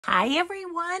Hi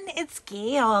everyone, it's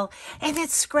Gail, and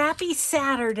it's Scrappy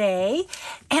Saturday,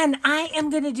 and I am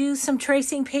going to do some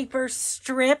tracing paper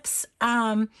strips,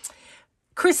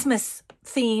 Christmas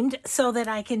themed, so that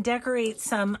I can decorate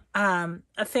some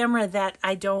ephemera that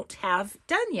I don't have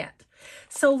done yet.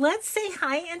 So let's say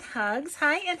hi and hugs.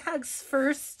 Hi and hugs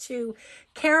first to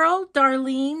Carol,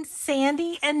 Darlene,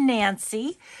 Sandy, and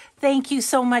Nancy. Thank you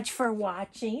so much for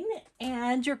watching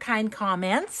and your kind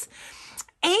comments.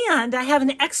 And I have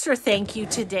an extra thank you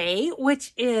today,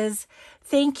 which is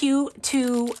thank you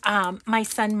to my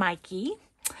son, Mikey.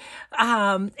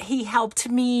 He helped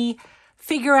me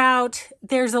figure out,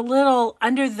 there's a little,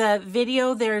 under the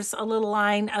video, there's a little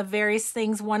line of various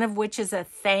things, one of which is a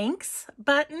thanks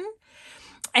button.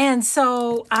 And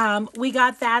so we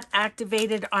got that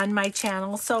activated on my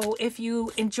channel. So if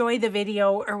you enjoy the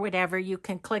video or whatever, you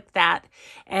can click that.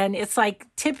 And it's like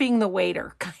tipping the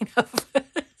waiter, kind of.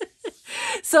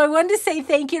 So I wanted to say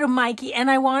thank you to Mikey, and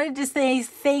I wanted to say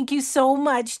thank you so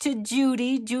much to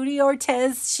Judy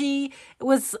Ortez. She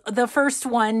was the first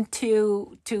one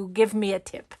to give me a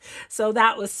tip. So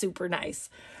that was super nice.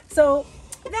 So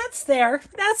that's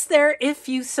there if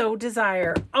you so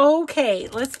desire. Okay,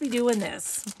 let's be doing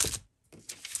this.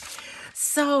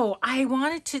 So I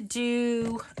wanted to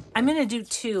do, I'm going to do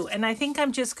two, and I think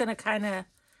I'm just going to kind of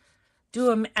do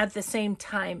them at the same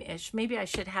time-ish. Maybe I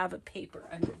should have a paper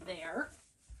under there.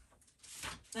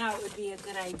 That would be a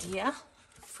good idea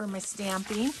for my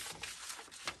stamping.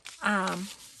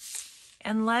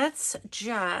 And let's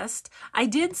just, I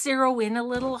did zero in a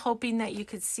little, hoping that you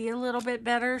could see a little bit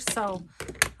better. So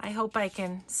I hope I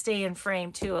can stay in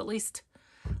frame too. At least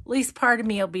part of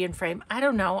me will be in frame. I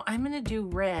don't know. I'm going to do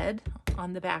red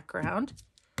on the background.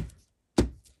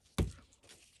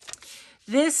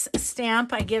 This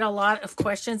stamp, I get a lot of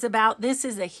questions about. This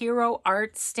is a Hero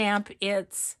Art stamp.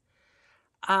 It's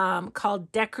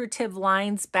called Decorative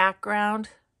Lines Background.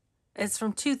 It's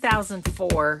from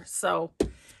 2004. So,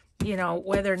 you know,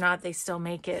 whether or not they still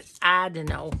make it, I don't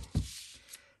know.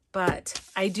 But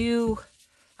I do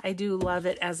love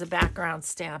it as a background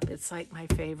stamp. It's like my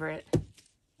favorite.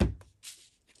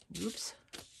 Oops.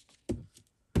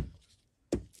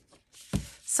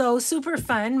 So super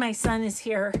fun. My son is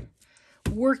here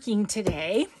working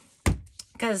today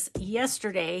because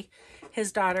yesterday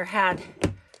his daughter had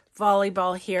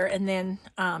volleyball here, and then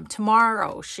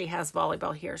tomorrow she has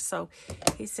volleyball here. So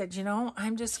he said, you know,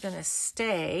 I'm just going to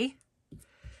stay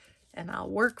and I'll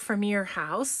work from your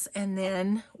house, and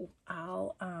then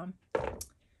I'll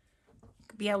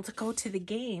be able to go to the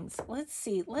games. Let's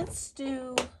see. Let's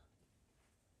do,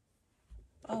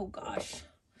 oh gosh,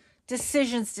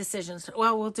 decisions.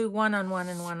 Well, we'll do one on one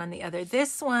and one on the other.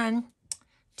 This one,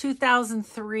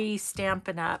 2003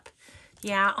 Stampin' Up.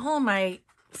 Yeah, all my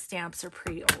stamps are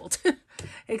pretty old,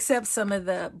 except some of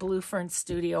the Blue Fern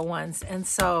Studio ones. And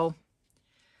so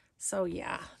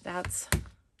yeah, that's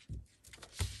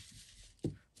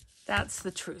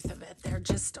the truth of it. They're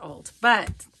just old.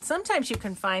 But sometimes you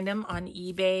can find them on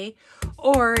eBay,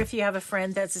 or if you have a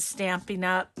friend that's a Stampin'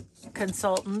 Up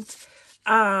consultant.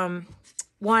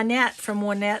 Juanette from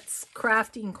Juanette's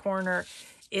Crafting Corner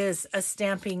is a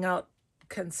Stampin' Up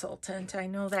consultant. I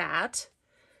know that.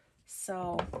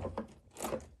 So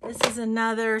this is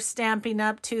another Stampin'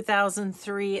 Up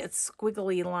 2003. It's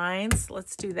squiggly lines.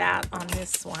 Let's do that on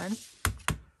this one.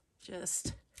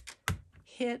 Just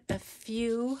hit a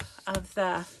few of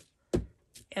the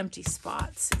empty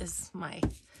spots is my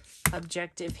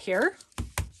objective here.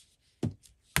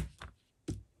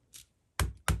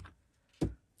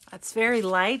 That's very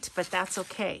light, but that's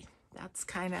okay. That's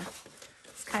kind of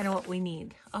what we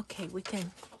need. Okay, we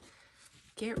can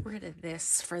get rid of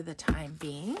this for the time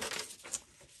being.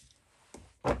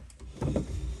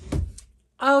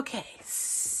 Okay,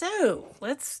 so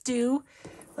let's do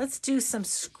some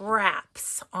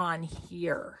scraps on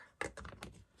here.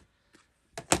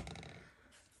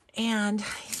 And I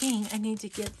think I need to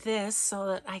get this so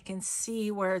that I can see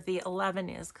where the 11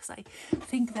 is, because I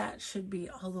think that should be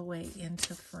all the way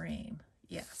into frame.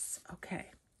 Yes, okay.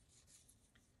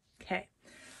 Okay.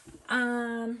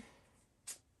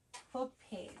 Book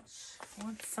page. I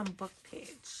want some book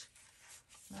page.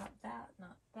 Not that,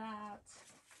 not that.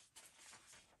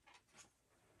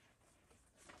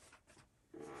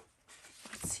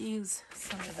 Let's use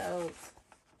some of those.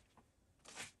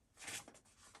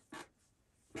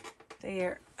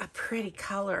 They're a pretty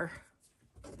color.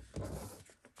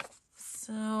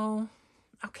 So,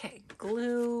 okay,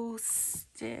 glue,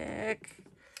 stick.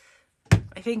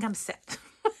 I think I'm set.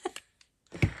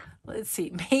 Let's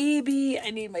see, maybe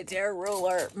I need my tear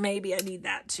ruler. Maybe I need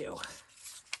that too.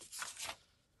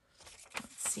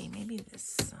 Let's see, maybe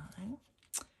this side.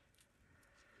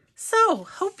 So,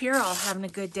 hope you're all having a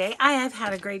good day. I have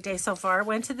had a great day so far.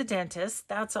 Went to the dentist.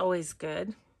 That's always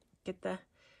good. Get the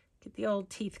old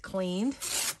teeth cleaned.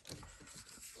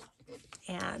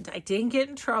 And I didn't get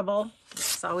in trouble.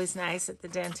 It's always nice at the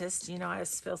dentist. You know, I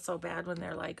just feel so bad when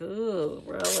they're like, ooh,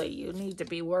 really, you need to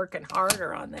be working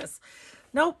harder on this.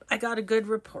 Nope, I got a good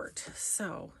report.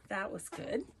 So that was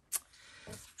good.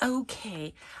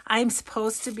 Okay, I'm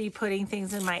supposed to be putting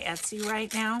things in my Etsy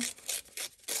right now.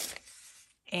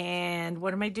 And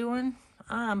what am I doing?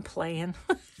 I'm playing.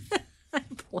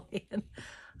 I'm playing.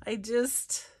 I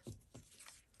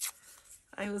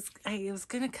was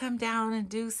gonna come down and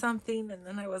do something, and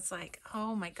then I was like,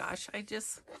 oh my gosh, I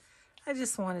just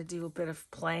want to do a bit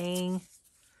of playing.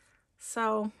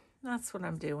 So that's what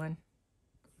I'm doing.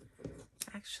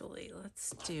 Actually,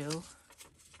 let's do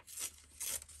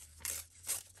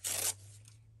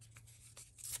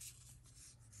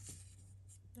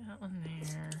that one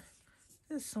there.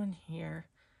 This one here.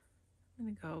 I'm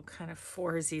gonna go kind of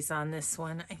foursies on this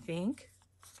one, I think.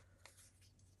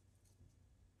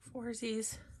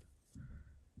 Foursies.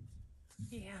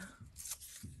 Yeah,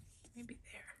 maybe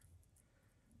there.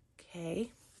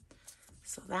 Okay,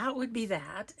 so that would be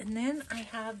that. And then I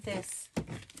have this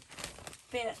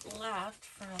bit left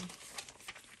from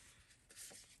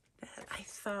that I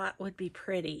thought would be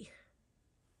pretty.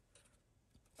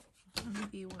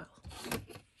 Maybe will. Do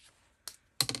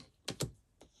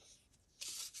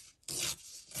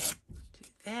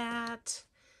that.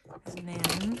 And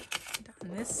then on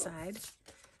this side,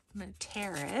 I'm going to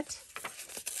tear it.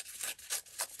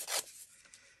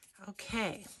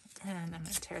 Okay, and I'm going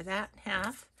to tear that in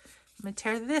half. I'm going to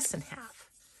tear this in half.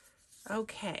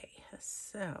 Okay,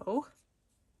 so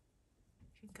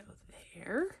you can go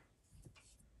there.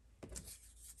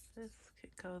 This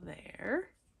could go there.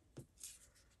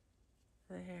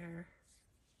 There.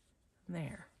 And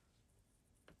there.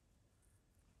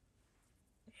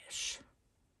 Ish.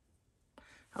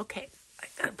 Okay, I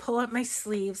gotta pull up my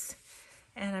sleeves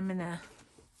and I'm gonna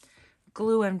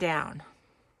glue them down.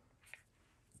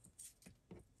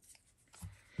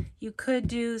 You could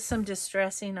do some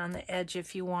distressing on the edge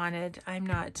if you wanted. I'm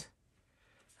not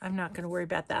going to worry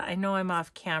about that. I know I'm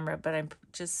off camera, but I'm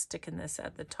just sticking this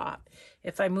at the top.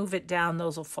 If I move it down,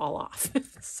 those will fall off.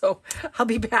 So I'll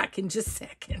be back in just a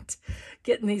second,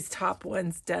 getting these top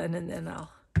ones done, and then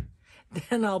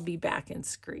I'll be back in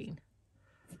screen.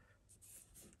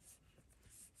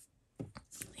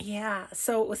 Yeah,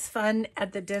 so it was fun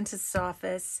at the dentist's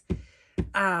office.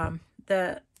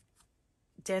 The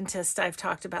dentist, I've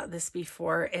talked about this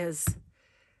before, is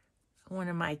one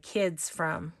of my kids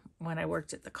from when I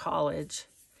worked at the college.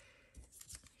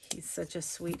 He's such a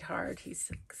sweetheart. He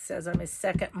says I'm his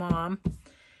second mom.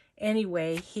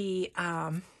 Anyway, he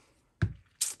and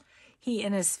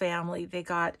his family, they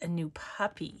got a new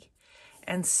puppy.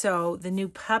 And so the new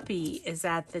puppy is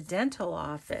at the dental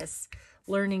office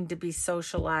learning to be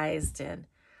socialized and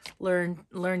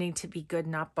learning to be good,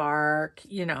 not bark,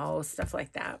 you know, stuff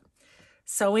like that.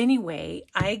 So anyway,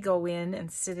 I go in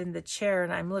and sit in the chair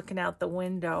and I'm looking out the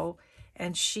window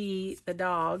and the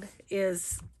dog,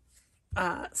 is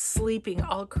sleeping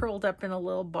all curled up in a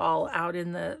little ball out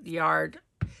in the yard,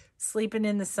 sleeping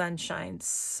in the sunshine.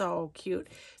 So cute.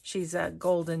 She's a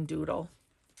golden doodle.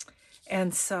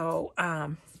 And so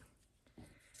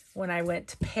when I went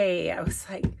to pay, I was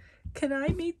like, can I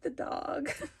meet the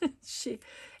dog?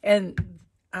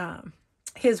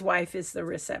 His wife is the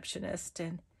receptionist,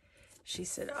 and she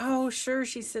said, oh, sure.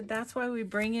 She said, that's why we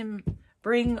bring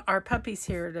our puppies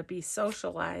here, to be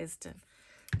socialized. And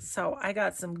so I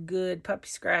got some good puppy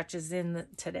scratches in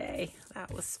today.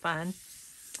 That was fun.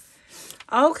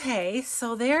 Okay,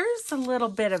 so there's a little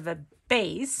bit of a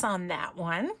base on that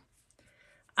one.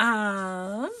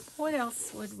 What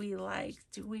else would we like?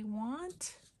 Do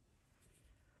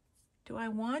I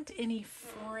want any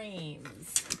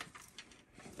frames?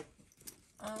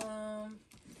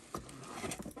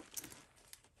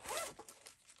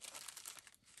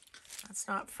 That's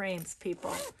not frames,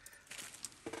 people.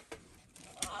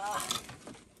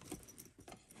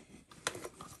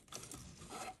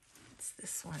 It's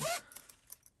this one.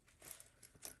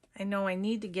 I know I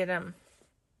need to get them.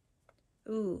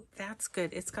 Ooh, that's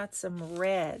good. It's got some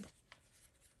red,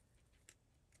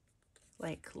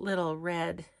 like little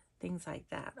red things like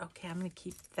that. Okay, I'm going to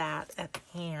keep that at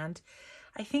hand.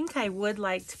 I think I would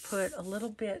like to put a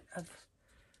little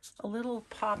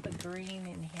pop of green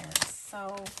in here.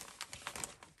 So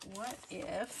what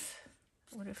if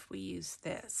we use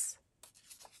this?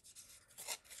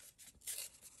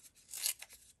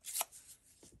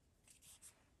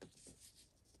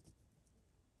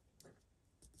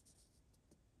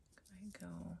 I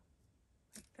go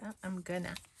like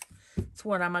It's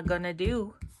what I'm gonna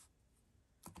do.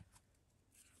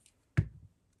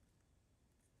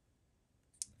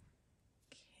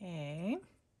 Okay.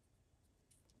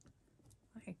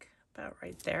 Like about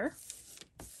right there.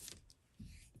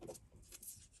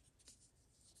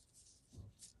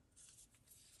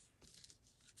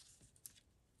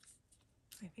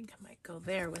 I think I might go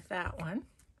there with that one.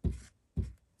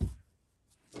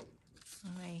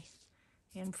 My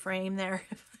in frame there.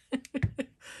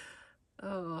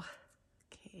 Oh,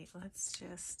 okay, let's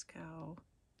just go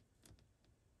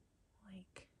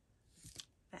like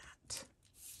that.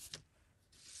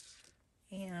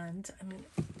 And I'm going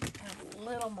to have a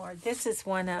little more. This is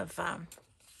one of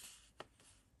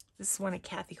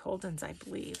Kathy Holden's, I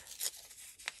believe.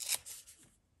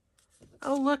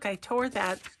 Oh, look, I tore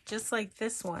that just like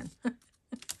this one.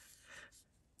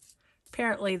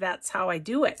 Apparently, that's how I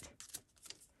do it.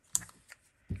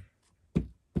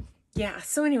 Yeah,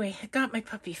 so anyway, I got my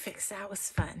puppy fixed. That was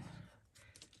fun.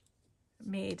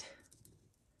 Made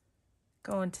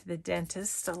going to the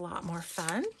dentist a lot more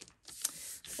fun.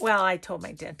 Well, I told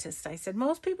my dentist, I said,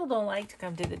 most people don't like to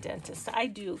come to the dentist. I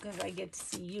do because I get to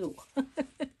see you.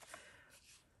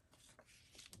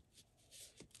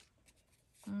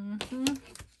 Mm-hmm. Do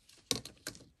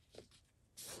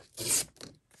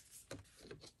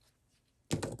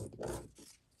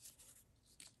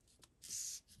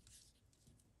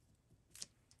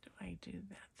I do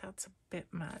that? That's a bit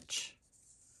much.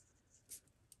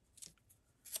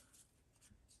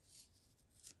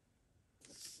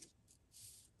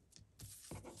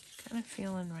 Kind of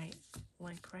feeling right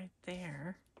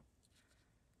there.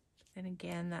 Then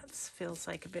again, that feels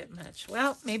like a bit much.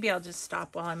 Well, maybe I'll just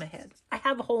stop while I'm ahead. I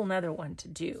have a whole nother one to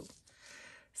do.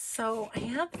 So I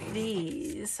have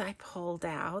these I pulled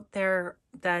out. They're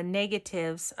the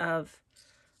negatives of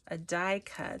a die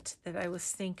cut that I was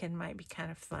thinking might be kind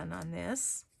of fun on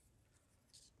this.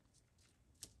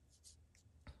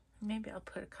 Maybe I'll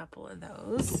put a couple of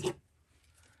those.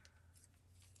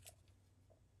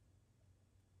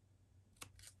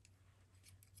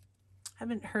 I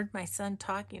haven't heard my son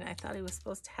talking. I thought he was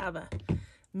supposed to have a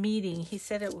meeting. He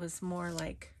said it was more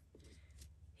like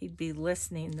he'd be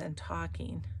listening than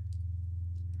talking.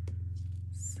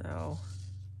 So,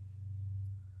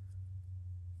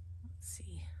 let's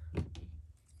see. I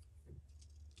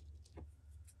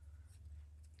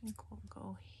think we'll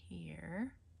go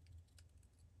here.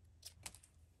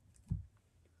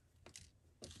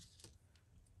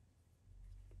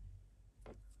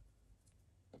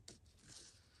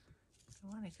 I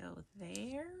want to go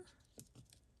there.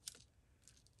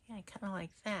 Yeah, I kind of like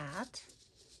that.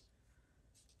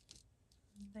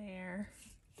 There.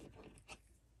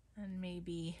 And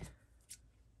maybe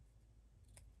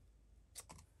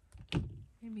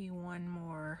one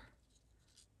more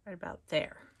right about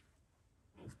there.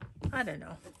 I don't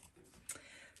know.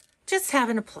 Just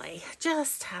having a play.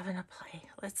 Just having a play.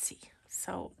 Let's see.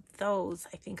 So those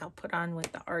I think I'll put on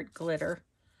with the art glitter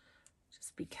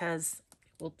just because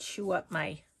it will chew up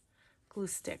my glue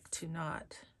stick to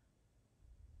not.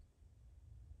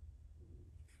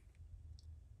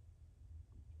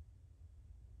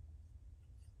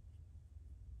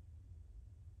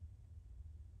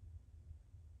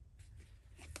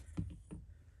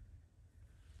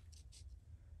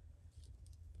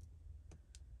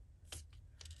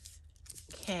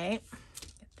 Okay,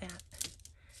 get that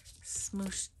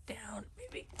smooshed down.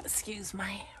 Maybe excuse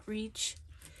my reach.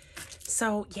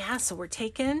 So yeah, so we're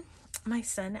taking my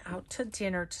son out to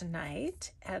dinner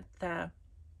tonight at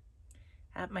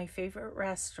my favorite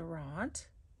restaurant.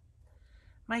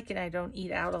 Mike and I don't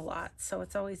eat out a lot, so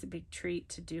it's always a big treat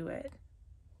to do it.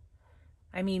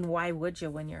 I mean, why would you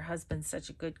when your husband's such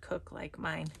a good cook like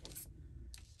mine?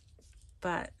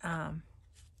 But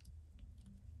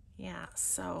yeah,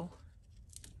 so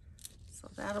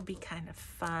that'll be kind of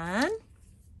fun.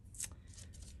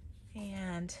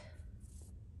 And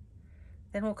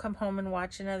then we'll come home and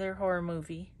watch another horror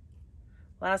movie.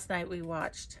 Last night we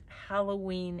watched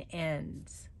Halloween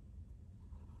Ends.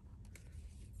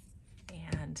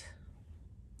 And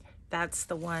that's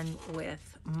the one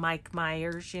with Mike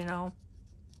Myers, you know.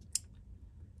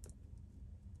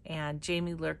 And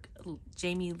Jamie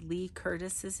Lee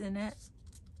Curtis is in it.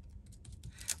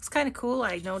 It's kind of cool.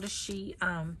 I noticed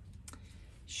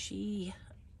she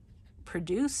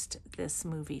produced this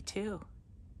movie too.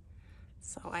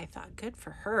 So I thought, good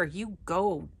for her. You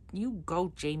go,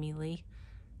 Jamie Lee.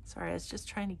 Sorry, I was just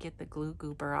trying to get the glue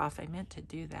goober off. I meant to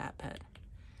do that, but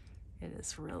it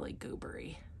is really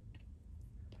goobery.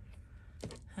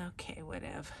 Okay,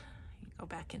 whatever. You go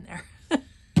back in there.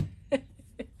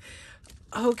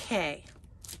 Okay.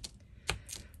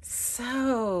 So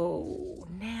So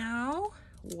now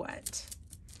what?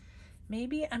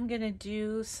 Maybe I'm going to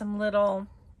do some little,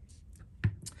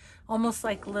 almost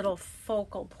like little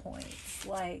focal points.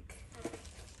 Like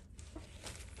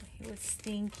I was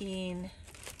thinking,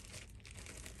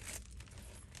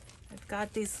 I've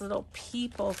got these little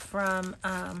people from,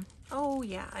 oh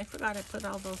yeah, I forgot I put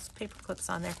all those paper clips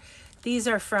on there. These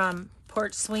are from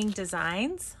Porch Swing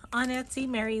Designs on Etsy,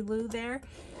 Mary Lou there.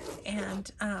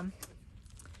 And I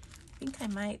think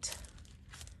I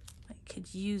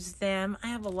could use them. I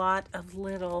have a lot of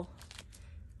little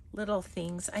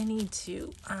things. I need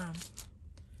to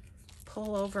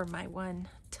pull over my one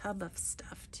tub of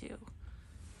stuff too.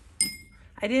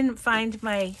 I didn't find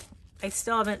I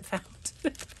still haven't found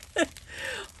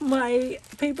my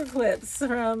paper clips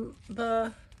from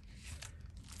the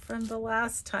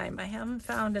last time. I haven't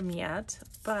found them yet,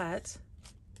 but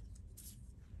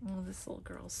oh, this little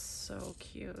girl's so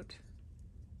cute.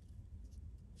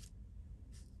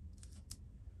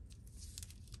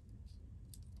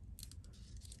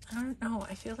 I don't know.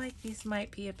 I feel like these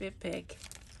might be a bit big.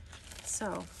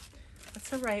 So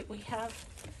that's all right. We have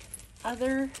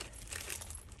other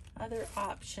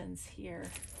options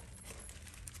here.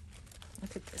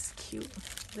 Look at this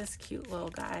cute little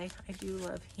guy. I do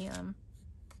love him.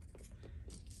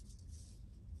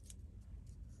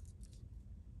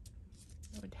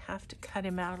 I would have to cut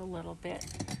him out a little bit.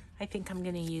 I think I'm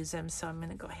going to use him, so I'm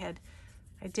going to go ahead.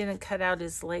 I didn't cut out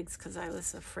his legs because I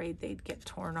was afraid they'd get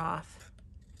torn off.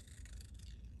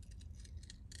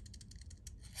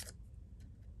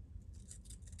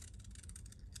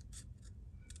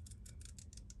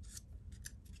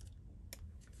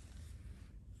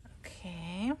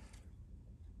 Okay.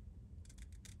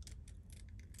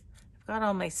 I've got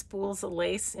all my spools of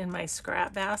lace in my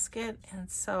scrap basket, and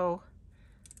so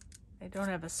I don't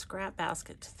have a scrap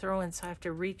basket to throw in, so I have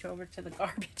to reach over to the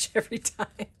garbage every time.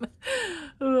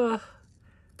 Ugh.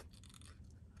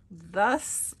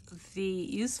 Thus the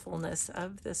usefulness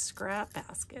of the scrap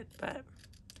basket, but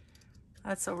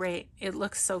that's all right. It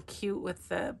looks so cute with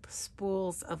the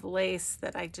spools of lace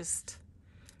that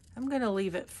I'm going to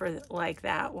leave it for like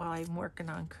that while I'm working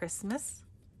on Christmas.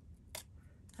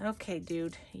 Okay,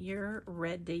 dude, you're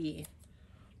ready.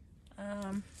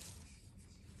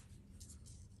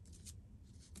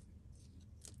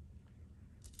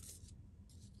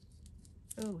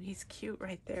 Oh, he's cute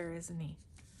right there, isn't he?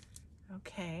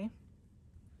 Okay.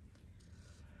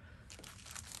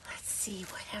 Let's see,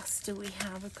 what else do we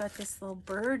have? We've got this little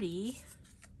birdie.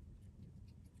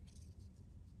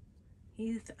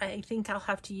 I think I'll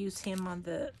have to use him on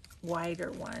the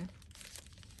wider one.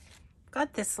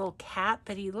 Got this little cat,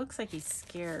 but he looks like he's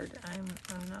scared. I'm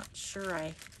not sure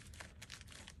I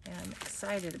am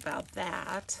excited about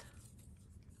that.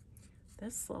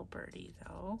 This little birdie,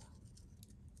 though,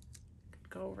 could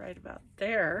go right about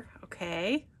there.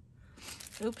 Okay.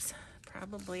 Oops,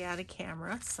 probably out of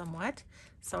camera somewhat.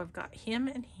 So I've got him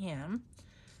and him.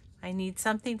 I need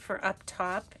something for up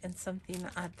top and something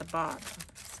at the bottom.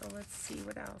 So let's see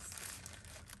what else.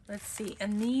 Let's see.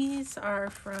 And these are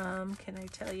from, can I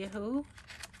tell you who?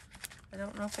 I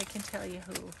don't know if I can tell you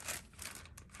who.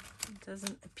 It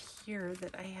doesn't appear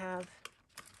that I have.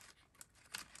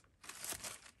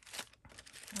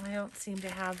 I don't seem to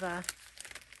have a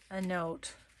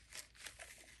note.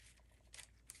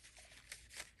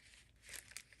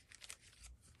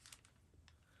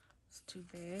 It's too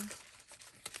big.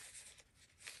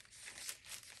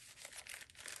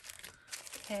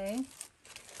 Okay.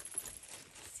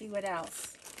 Let's see what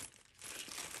else.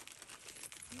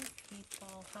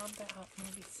 People, how about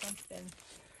maybe something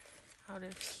out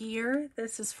of here?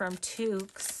 This is from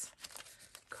Took's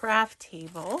craft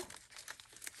table.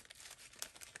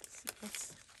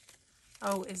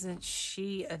 Oh, isn't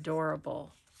she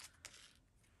adorable?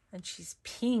 And she's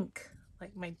pink,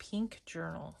 like my pink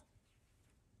journal.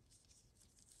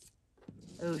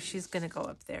 Oh, she's gonna go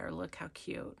up there. Look how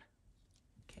cute.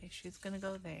 Okay, she's gonna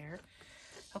go there.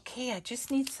 Okay, I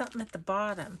just need something at the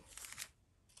bottom.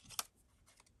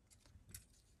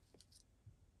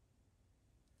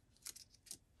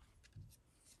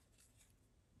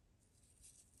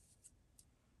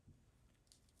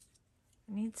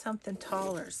 I need something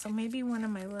taller. So maybe one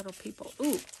of my little people.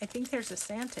 Ooh, I think there's a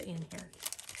Santa in here.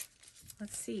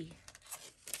 Let's see.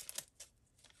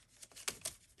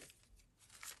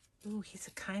 Ooh, he's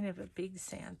a kind of a big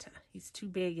Santa. He's too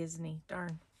big, isn't he?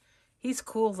 Darn. He's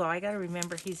cool, though. I got to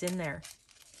remember he's in there.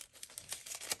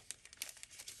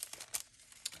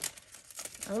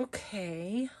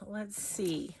 Okay, let's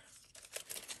see.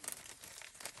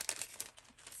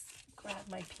 Let's grab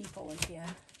my people again.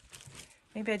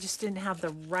 Maybe I just didn't have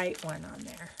the right one on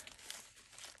there.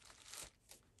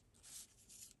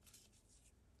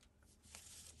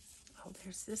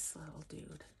 there's this little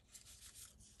dude.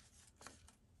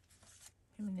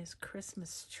 Him and his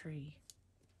Christmas tree.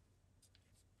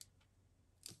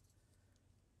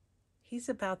 He's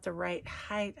about the right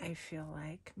height, I feel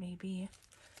like. Maybe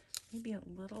a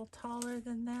little taller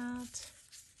than that.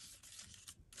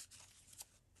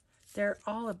 They're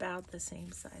all about the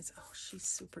same size. Oh, she's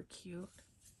super cute.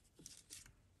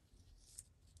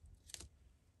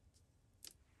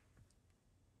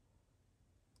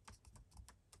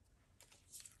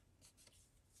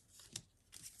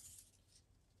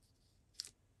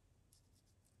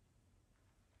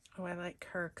 Oh, I like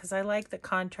her because I like the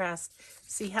contrast.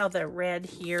 See how the red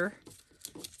here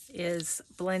is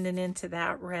blending into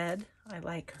that red? I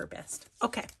like her best.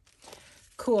 Okay,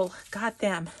 cool. Got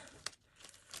them.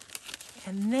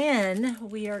 And then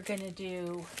we are going to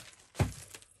do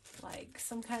like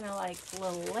some kind of like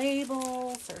little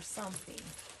labels or something.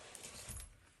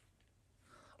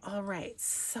 All right,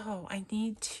 so I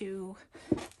need to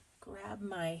grab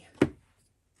my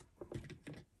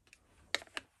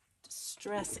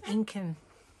distress ink, and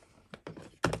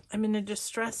I'm going to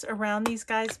distress around these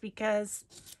guys because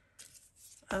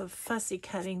of fussy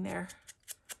cutting. They're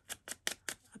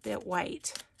a bit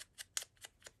white.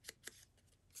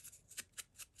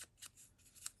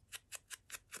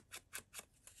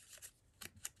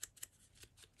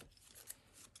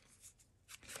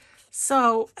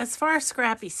 So as far as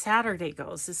Scrappy Saturday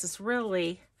goes, this is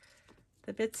really,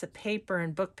 the bits of paper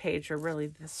and book page are really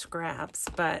the scraps,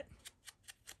 but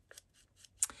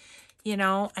you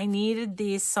know, I needed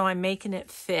these, so I'm making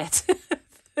it fit.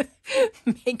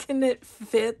 Making it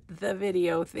fit the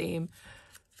video theme.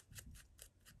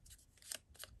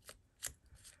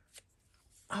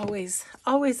 Always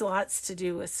lots to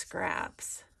do with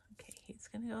scraps. Okay, he's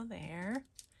gonna go there.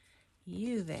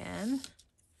 You then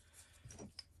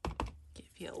give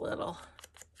you a little.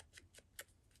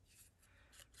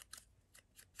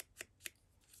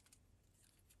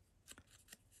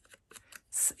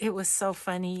 It was so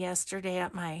funny yesterday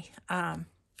at my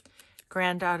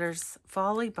granddaughter's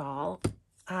volleyball.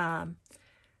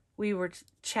 We were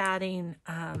chatting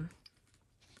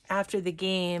after the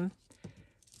game.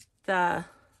 The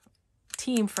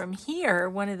team from here,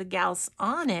 one of the gals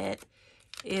on it,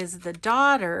 is the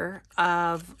daughter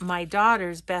of my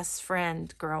daughter's best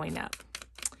friend growing up.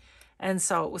 And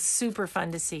so it was super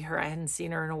fun to see her. I hadn't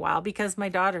seen her in a while because my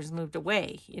daughter's moved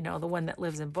away, you know, the one that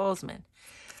lives in Bozeman.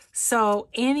 So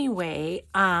anyway,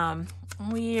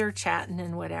 we are chatting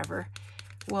and whatever.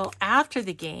 Well, after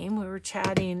the game, we were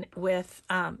chatting with,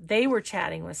 they were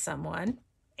chatting with someone,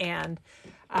 and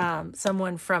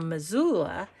someone from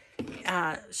Missoula.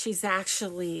 She's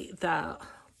actually the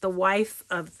wife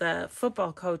of the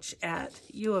football coach at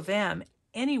U of M.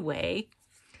 Anyway,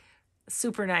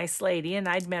 super nice lady, and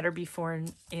I'd met her before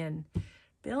in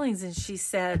Billings, and she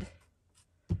said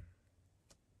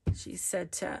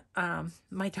to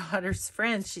my daughter's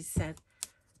friend, she said,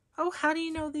 "Oh, how do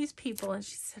you know these people?" And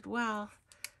she said, "Well,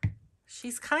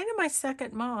 she's kind of my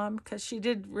second mom," because she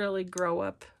did really grow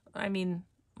up. I mean,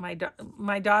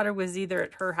 my daughter was either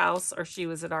at her house or she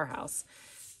was at our house,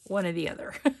 one or the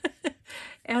other.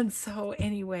 And so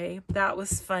anyway, that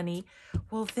was funny.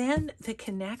 Well, then the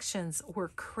connections were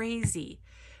crazy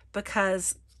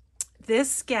because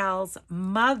this gal's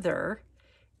mother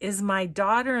is my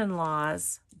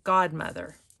daughter-in-law's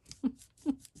godmother.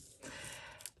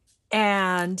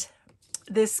 And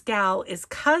this gal is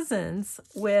cousins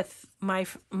with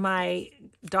my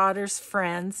daughter's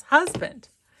friend's husband.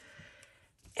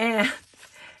 And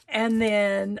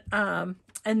then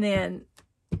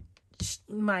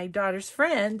my daughter's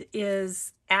friend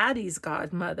is Addie's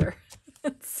godmother.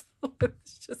 And so it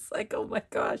was just like, oh my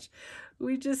gosh,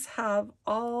 we just have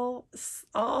all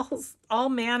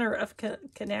manner of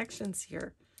connections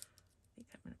here. I think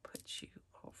I'm going to put you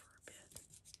over a bit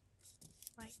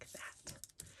like that.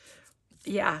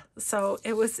 Yeah, so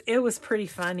it was pretty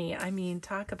funny. I mean,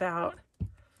 talk about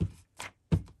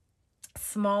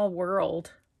small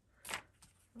world.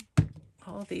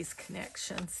 All these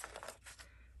connections.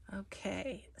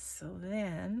 Okay, so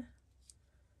then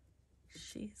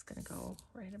she's going to go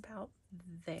right about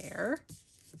there.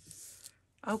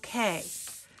 Okay,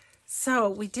 so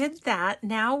we did that.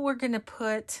 Now we're going to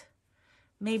put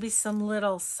maybe some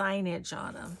little signage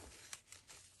on them.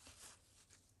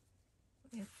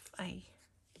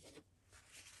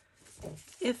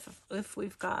 If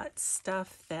we've got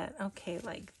stuff that, okay,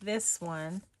 like this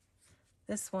one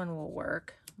will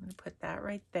work. I'm going to put that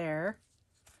right there.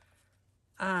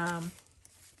 And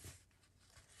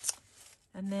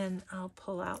then I'll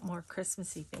pull out more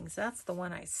Christmassy things. That's the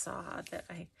one I saw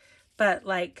but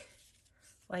like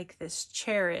this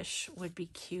cherish would be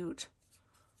cute.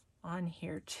 on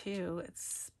here too.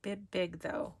 It's a bit big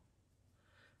though.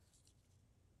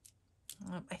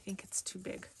 I think it's too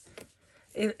big.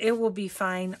 It will be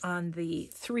fine on the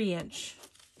 3-inch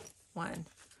one.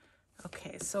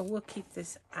 Okay, so we'll keep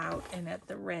this out and at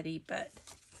the ready, but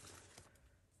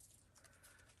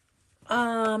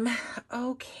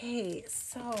okay,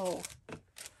 so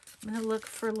I'm gonna look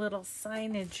for little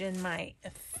signage in my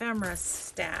ephemera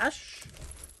stash.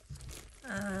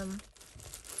 Let's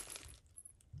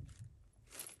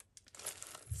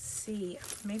see,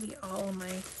 maybe all of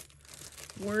my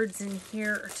words in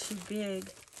here are too big.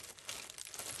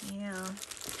 Yeah. Let's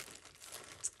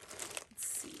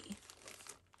see.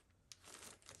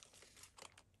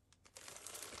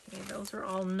 Okay, those are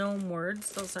all gnome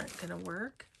words. Those aren't gonna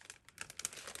work.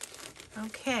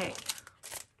 Okay.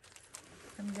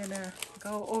 I'm gonna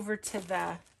go over to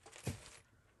the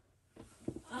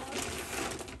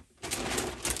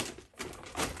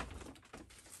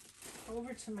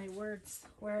over to my words,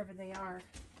 wherever they are.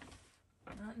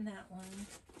 Not in that one.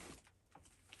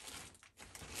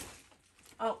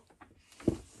 Oh.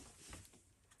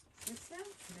 This one?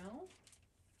 No.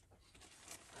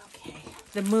 Okay.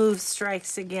 The move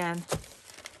strikes again.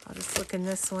 I'll just look in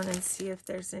this one and see if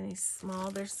there's any small.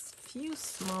 There's a few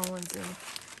small ones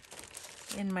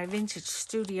in my Vintage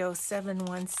Studio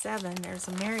 717. There's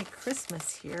a Merry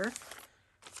Christmas here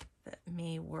that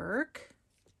may work.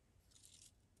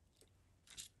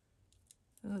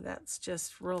 Ooh, that's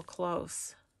just real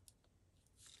close.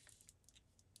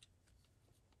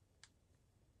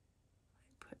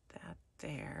 Put that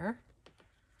there.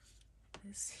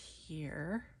 This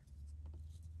here.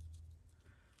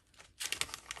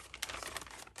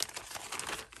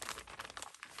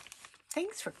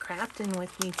 Thanks for crafting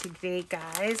with me today,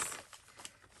 guys.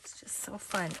 It's just so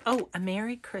fun. Oh, a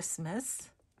Merry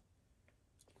Christmas.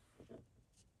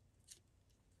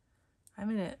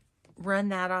 I'm going to run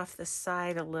that off the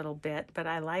side a little bit, but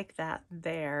I like that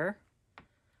there.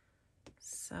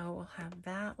 So we'll have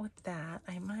that with that.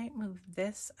 I might move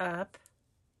this up.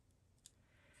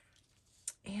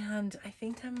 And I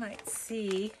think I might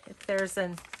see if there's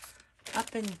an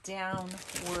up and down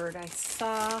word. I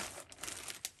saw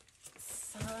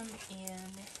some in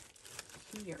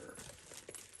here.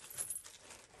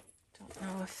 Don't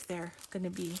know if they're going to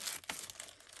be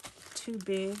too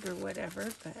big or whatever,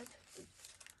 but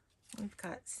we've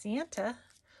got Santa.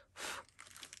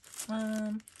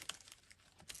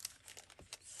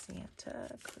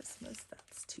 Santa, Christmas,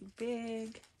 that's too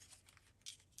big.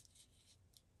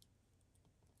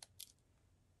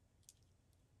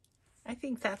 I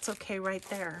think that's okay right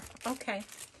there. Okay.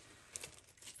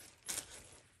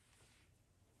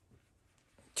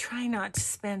 Try not to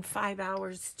spend 5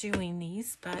 hours doing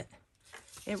these, but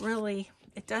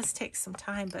it does take some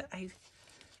time, but I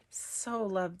so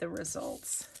love the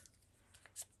results.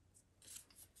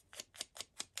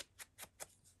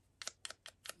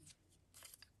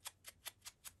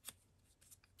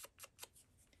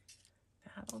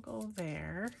 That'll go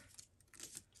there.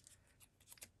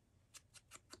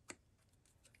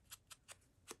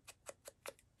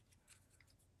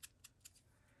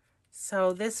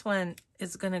 So this one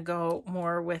is going to go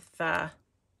more with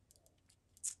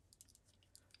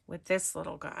this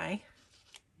little guy.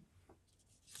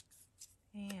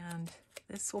 And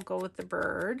this will go with the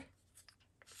bird.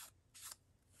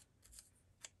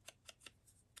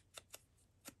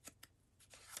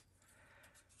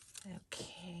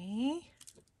 Okay.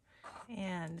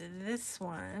 And this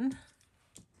one,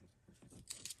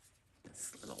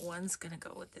 this little one's going to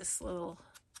go with this little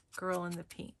girl in the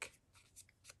pink.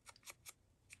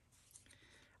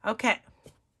 Okay.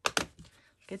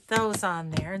 Get those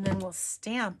on there, and then we'll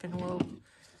stamp, and we'll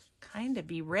kind of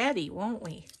be ready, won't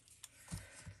we?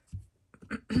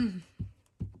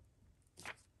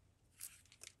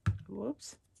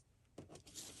 Whoops.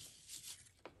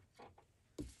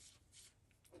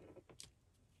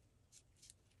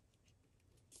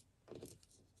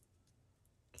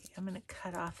 Okay, I'm going to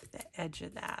cut off the edge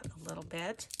of that a little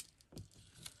bit.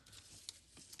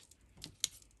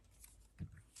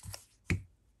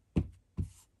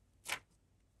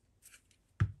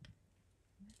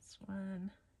 This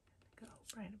one, go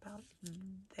right about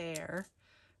there.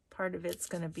 Part of it's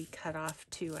going to be cut off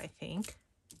too, I think.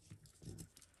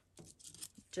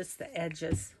 Just the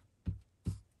edges.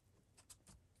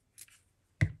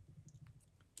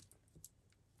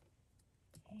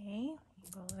 Okay,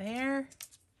 go there.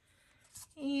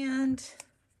 And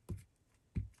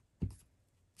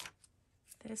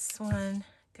this one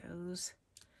goes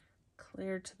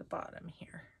clear to the bottom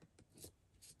here.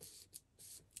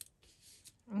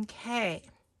 Okay.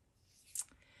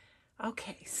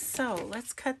 Okay, so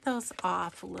let's cut those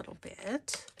off a little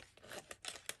bit.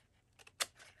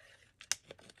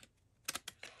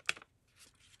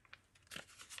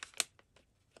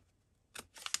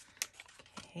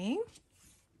 Okay.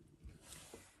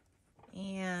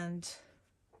 And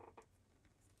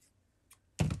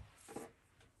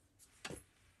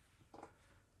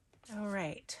all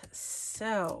right,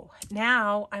 so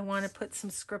now I want to put some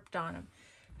script on them.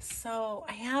 So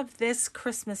I have this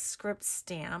Christmas script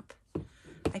stamp.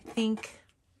 I think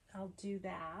I'll do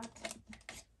that.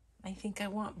 I think I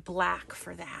want black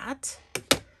for that.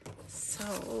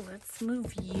 So let's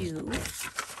move you,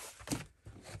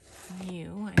 and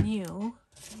you.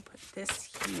 I'll put this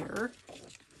here.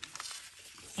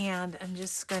 And I'm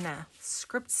just gonna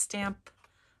script stamp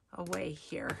away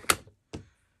here.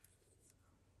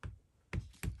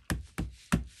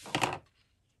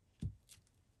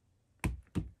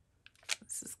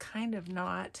 This is kind of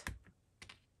not...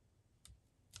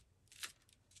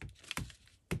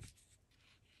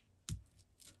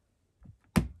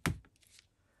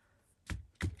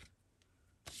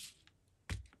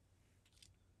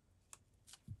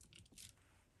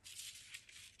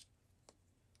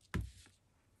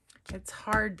 It's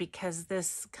hard because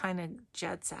this kind of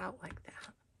jets out like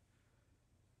that.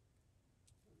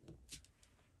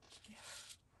 Yeah.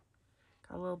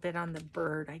 Got a little bit on the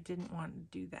bird. I didn't want to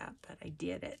do that, but I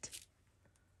did it.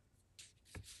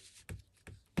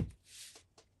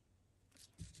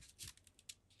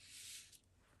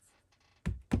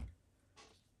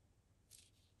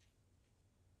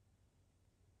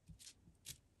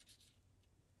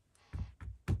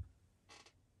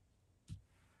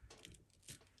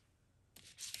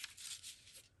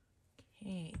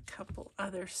 Okay, a couple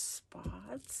other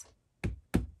spots. I'd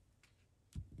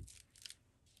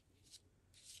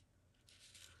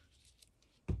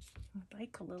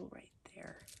like a little right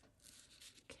there.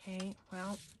 Okay,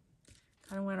 well,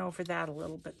 kind of went over that a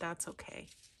little, but that's okay.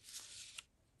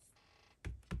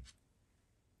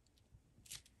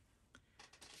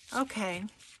 Okay,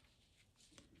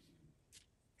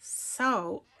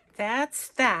 so that's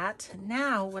that.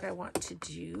 Now what I want to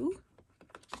do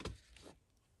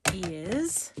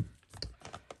is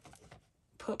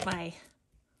put my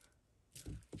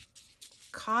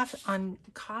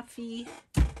coffee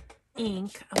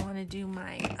ink. I want to do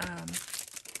my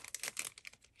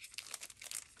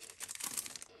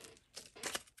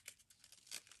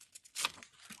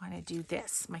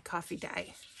my coffee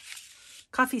dye,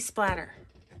 coffee splatter,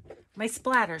 my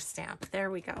splatter stamp. There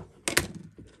we go.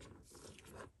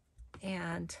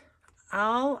 And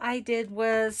all I did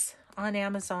was on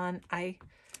Amazon, I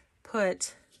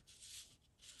put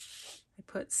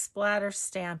splatter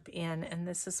stamp in, and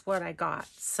this is what I got.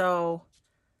 So,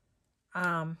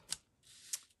 and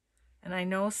I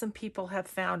know some people have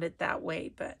found it that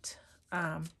way, but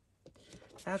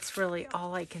that's really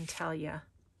all I can tell you.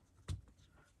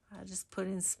 I just put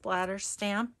in splatter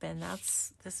stamp, and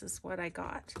this is what I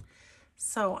got.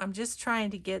 So I'm just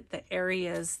trying to get the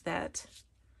areas that,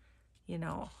 you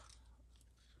know,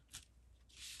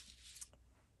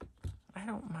 I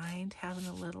don't mind having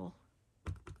a little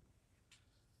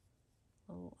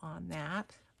on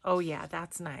that. Oh yeah,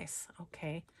 that's nice.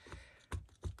 Okay,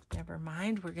 never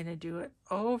mind. We're gonna do it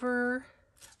over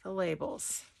the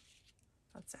labels.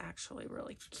 That's actually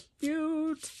really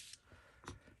cute.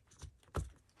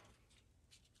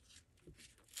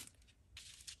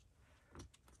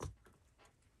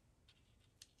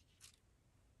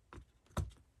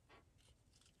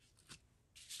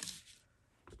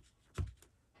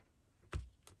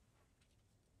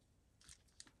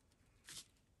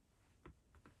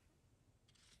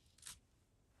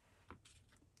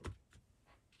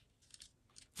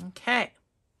 Okay,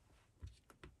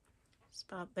 it's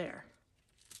about there.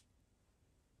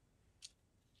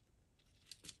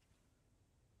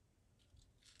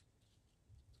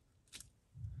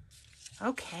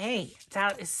 Okay,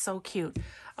 that is so cute.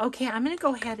 Okay, I'm going to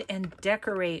go ahead and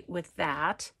decorate with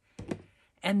that.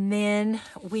 And then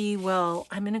I'm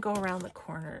going to go around the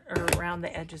corner, or around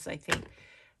the edges, I think.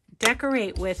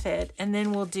 Decorate with it, and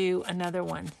then we'll do another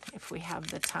one if we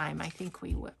have the time. I think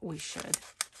we should.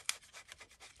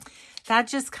 That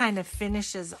just kind of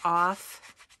finishes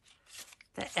off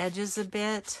the edges a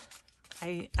bit.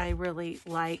 I really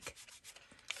like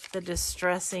the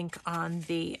Distress ink on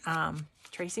the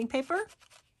tracing paper.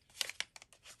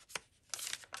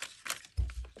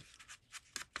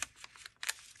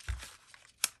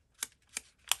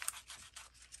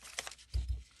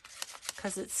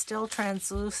 Because it's still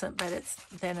translucent, but it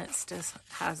just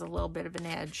has a little bit of an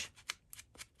edge.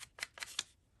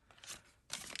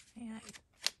 Yeah,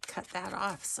 cut that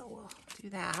off, so we'll do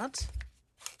that.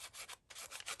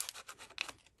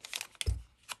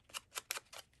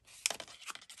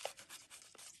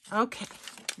 Okay,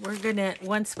 we're gonna,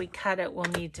 once we cut it, we'll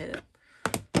need to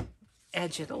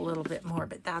edge it a little bit more,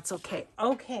 but that's okay.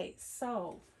 Okay,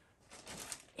 so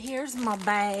here's my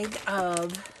bag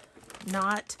of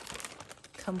not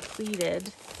completed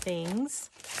things.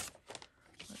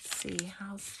 Let's see,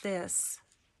 how's this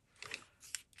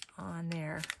on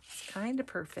there? It's kind of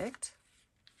perfect.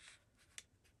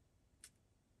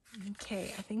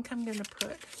 Okay, I think I'm gonna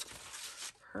put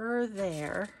her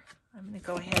there. I'm gonna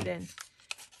go ahead and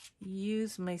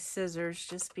use my scissors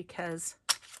just because.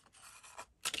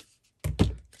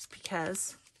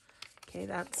 Okay,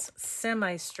 that's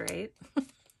semi-straight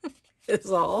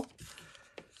is all.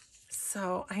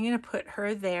 So I'm gonna put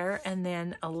her there and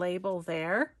then a label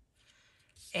there,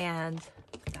 and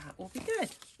that will be good.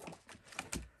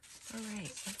 All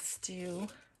right, let's do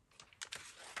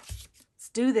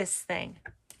this thing.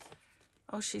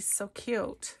 Oh, she's so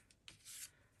cute.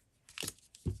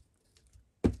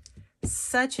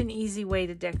 Such an easy way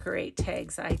to decorate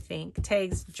tags, I think.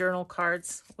 Tags, journal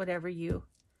cards, whatever you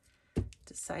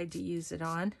decide to use it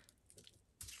on.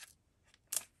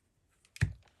 So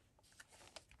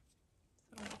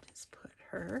I'll just put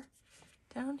her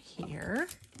down here.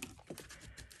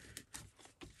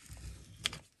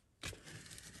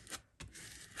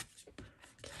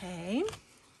 Okay.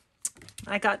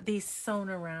 I got these sewn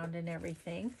around and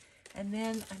everything. And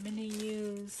then I'm going to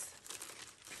use,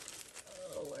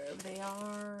 where they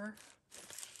are.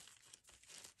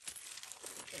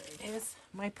 There it is.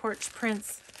 My Porch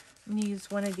Prints. I'm going to use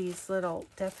one of these little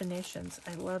definitions.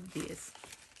 I love these.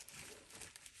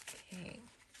 Okay.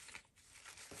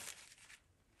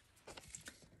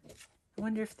 I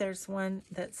wonder if there's one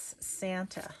that's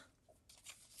Santa.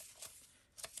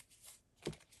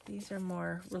 These are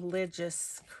more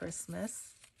religious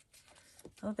Christmas.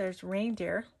 Oh, there's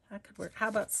reindeer. That could work. How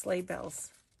about sleigh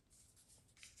bells?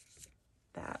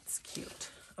 That's cute.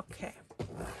 Okay.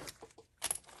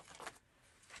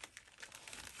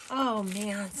 Oh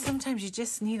man, sometimes you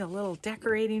just need a little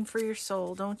decorating for your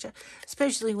soul, don't you?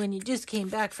 Especially when you just came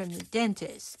back from the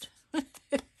dentist. I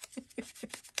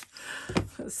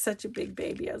was such a big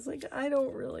baby. I was like, I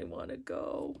don't really want to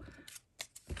go.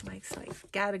 Mike's like,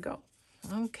 gotta go.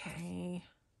 Okay.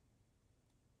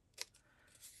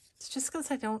 It's just because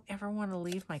I don't ever want to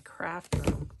leave my craft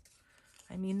room.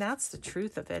 I mean, that's the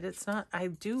truth of it. It's not, I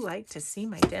do like to see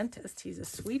my dentist. He's a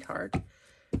sweetheart.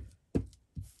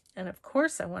 And of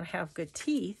course I want to have good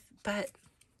teeth, but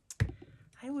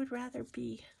I would rather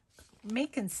be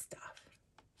making stuff.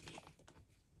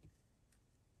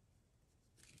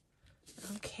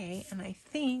 Okay, and I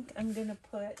think I'm going to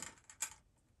put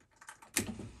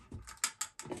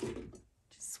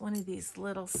just one of these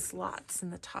little slots in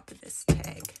the top of this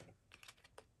tag.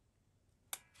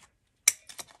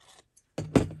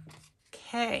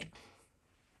 Okay.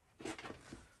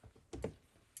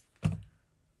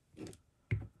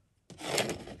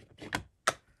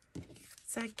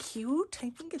 Is that cute? I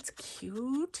think it's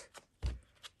cute.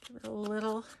 Give it a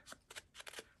little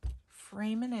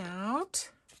framing out.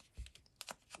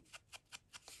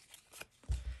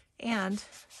 And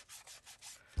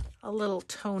a little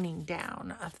toning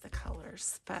down of the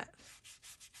colors, but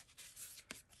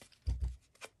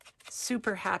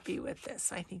super happy with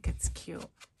this. I think it's cute.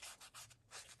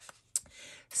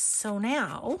 So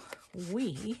now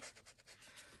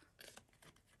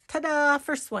ta-da,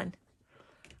 first one.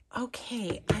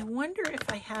 Okay, I wonder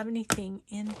if I have anything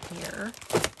in here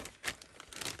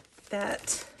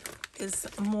that is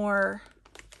more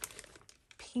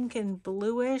pink and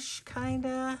bluish, kind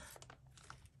of.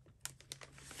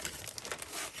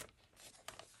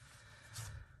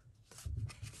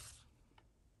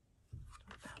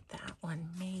 About that one,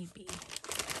 maybe.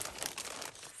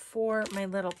 For my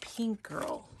little pink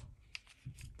girl.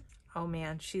 Oh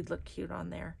man, she'd look cute on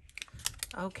there.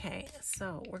 Okay,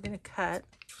 so we're going to cut,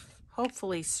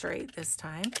 hopefully straight this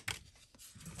time,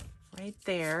 right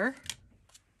there.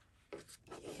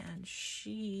 And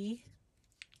she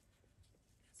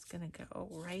is going to go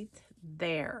right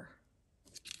there.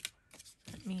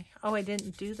 Oh, I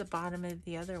didn't do the bottom of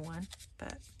the other one,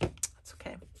 but that's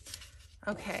okay.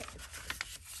 Okay.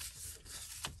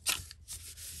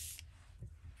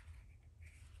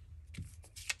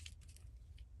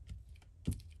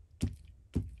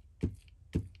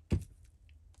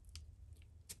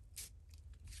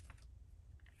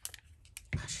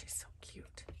 Oh, she's so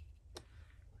cute.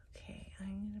 Okay, I'm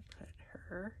going to put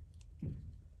her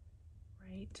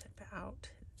right about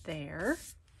there.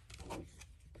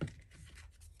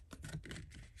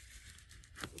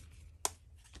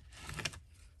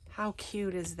 How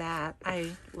cute is that?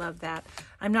 I love that.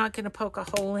 I'm not going to poke a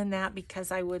hole in that because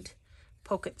I would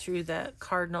poke it through the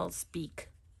cardinal's beak.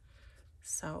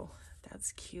 So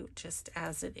that's cute just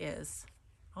as it is.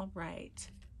 All right.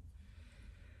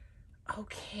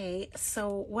 Okay,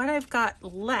 so what I've got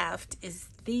left is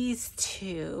these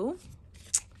two.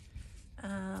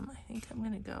 I think I'm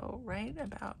going to go right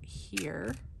about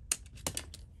here.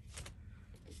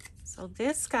 So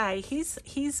this guy,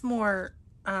 he's more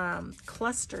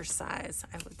cluster size,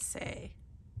 I would say.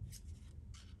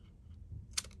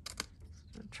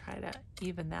 I'll try to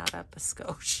even that up a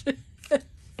skosh.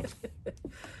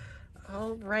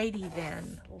 Alrighty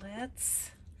then,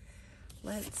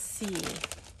 let's see.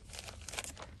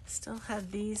 Still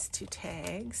have these two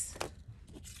tags.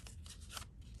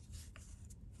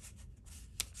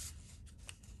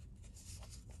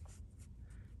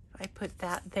 If I put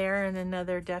that there in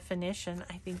another definition,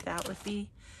 I think that would be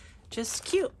just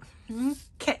cute.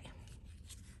 Okay.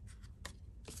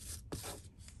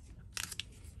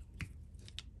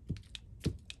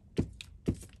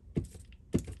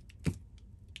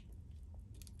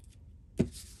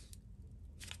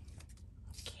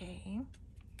 Okay.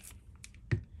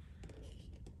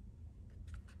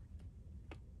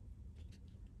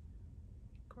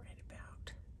 Right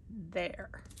about there.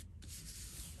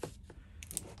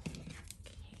 Okay,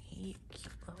 cute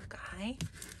little guy.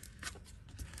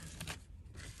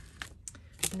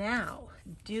 Now,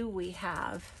 do we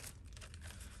have,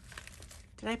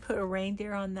 did I put a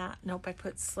reindeer on that? Nope, I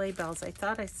put sleigh bells. I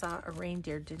thought I saw a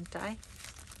reindeer, didn't I?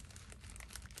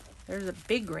 There's a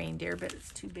big reindeer, but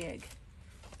it's too big.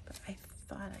 But I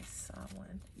thought I saw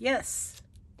one. Yes.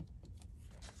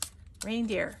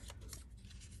 Reindeer.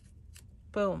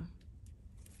 Boom.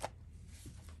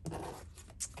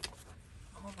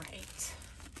 All right.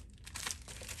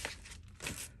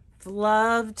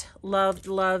 Loved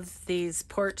these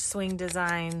porch swing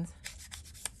designs.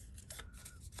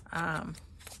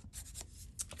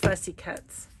 Fussy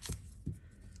cuts.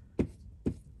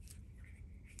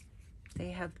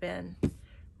 They have been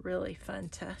really fun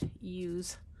to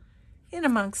use in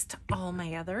amongst all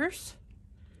my others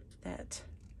that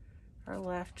are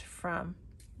left from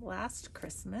last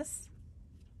Christmas.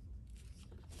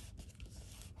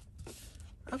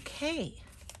 Okay,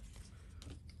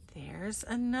 there's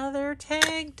another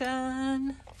tag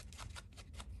done.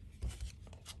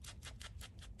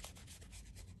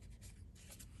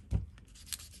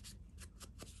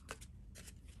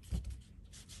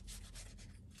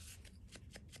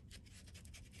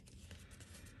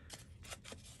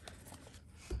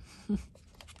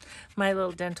 My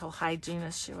little dental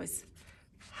hygienist, she always,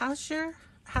 how's your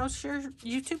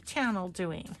YouTube channel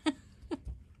doing?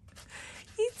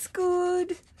 It's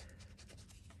good.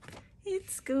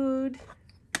 It's good.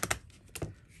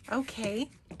 Okay.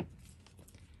 Do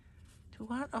I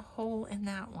want a hole in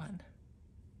that one?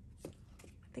 I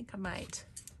think I might.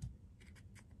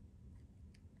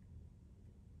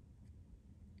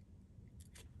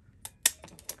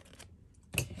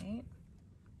 Okay.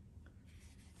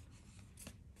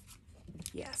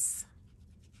 Yes.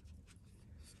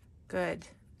 Good.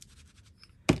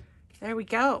 There we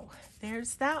go.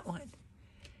 There's that one.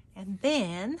 And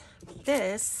then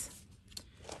this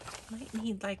might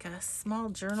need like a small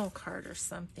journal card or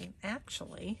something.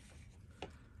 Actually,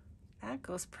 that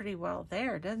goes pretty well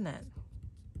there, doesn't it?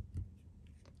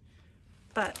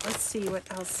 But let's see what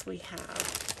else we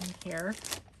have in here.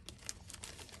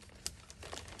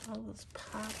 All those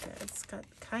pockets got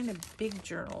kind of big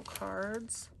journal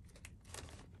cards.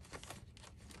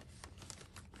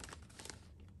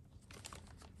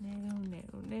 No.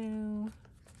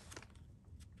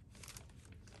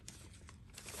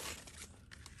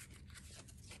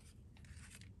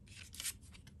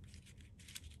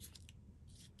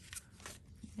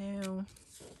 No.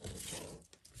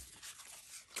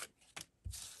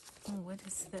 Oh, what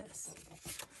is this?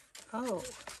 Oh,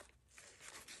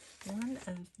 one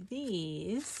of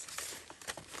these.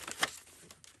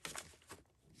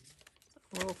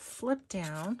 A little flip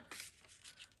down.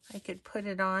 I could put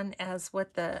it on as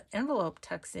what the envelope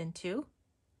tucks into.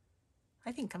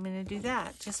 I think I'm going to do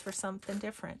that just for something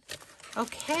different.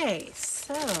 Okay,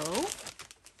 so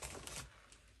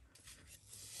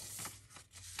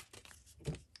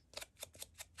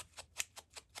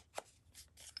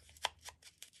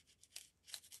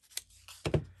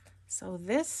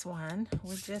this one,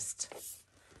 we're just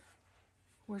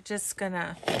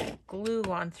gonna glue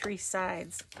on 3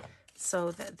 sides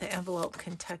so that the envelope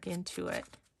can tuck into it.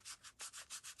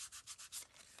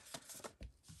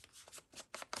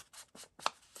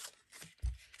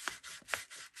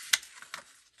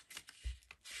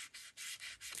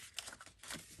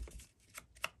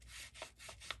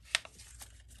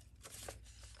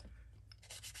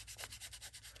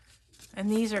 And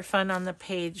these are fun on the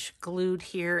page, glued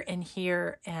here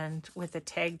and with a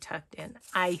tag tucked in,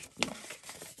 I think.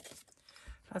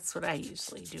 That's what I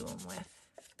usually do them with.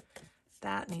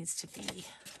 That needs to be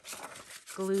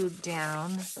glued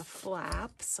down the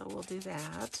flap, so we'll do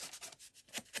that.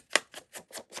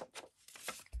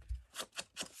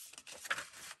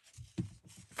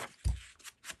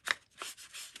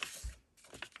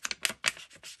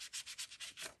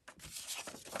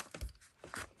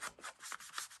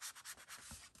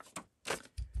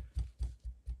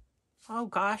 Oh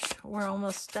gosh, we're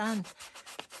almost done.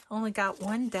 Only got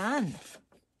one done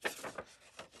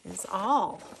is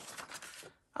all.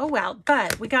 Oh well,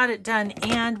 but we got it done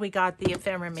and we got the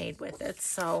ephemera made with it.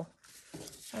 So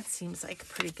that seems like a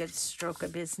pretty good stroke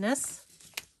of business.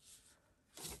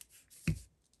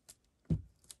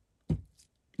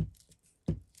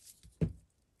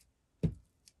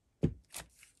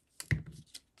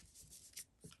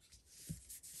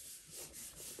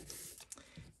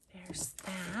 There's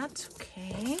that,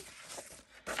 okay.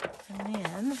 And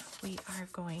then we are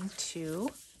going to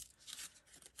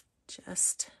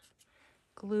just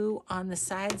glue on the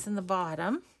sides and the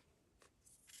bottom.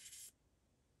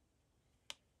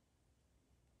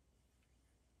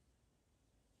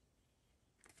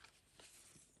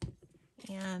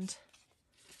 And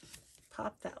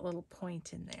pop that little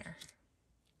point in there.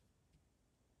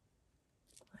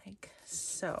 Like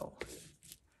so.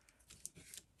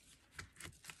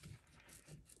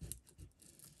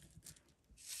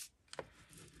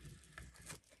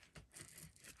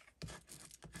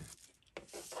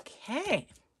 Okay,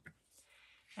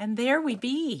 and there we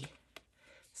be.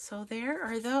 So there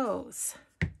are those.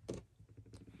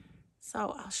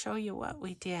 So I'll show you what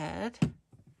we did.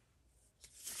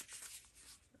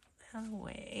 That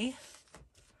away.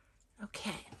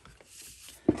 Okay.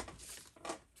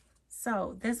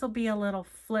 So this will be a little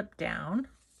flip down.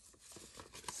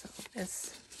 So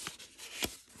this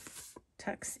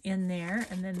tucks in there,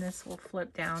 and then this will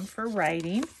flip down for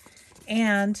writing.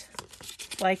 And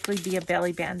likely be a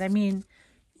belly band. I mean,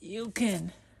 you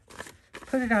can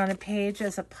put it on a page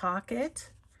as a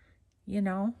pocket, you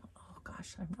know. Oh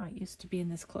gosh, I'm not used to being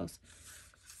this close.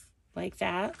 Like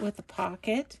that with a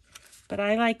pocket. But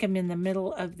I like them in the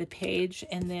middle of the page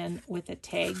and then with a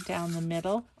tag down the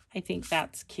middle. I think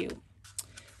that's cute.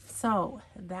 So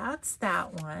that's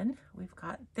that one. We've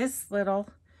got this little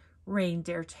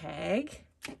reindeer tag.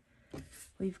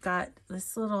 We've got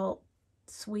this little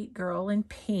sweet girl in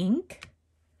pink.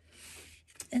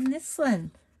 And this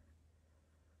one.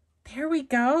 There we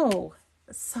go.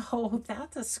 So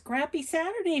that's a Scrappy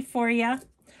Saturday for you.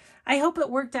 I hope it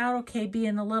worked out okay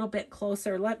being a little bit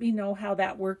closer. Let me know how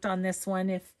that worked on this one.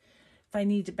 If I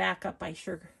need to back up, I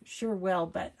sure will.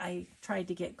 But I tried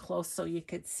to get close so you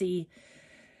could see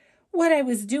what I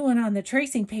was doing on the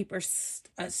tracing paper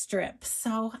strip.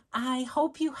 So I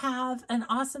hope you have an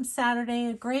awesome Saturday,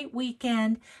 a great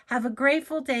weekend. Have a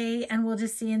grateful day, and we'll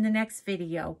just see you in the next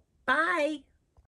video. Bye.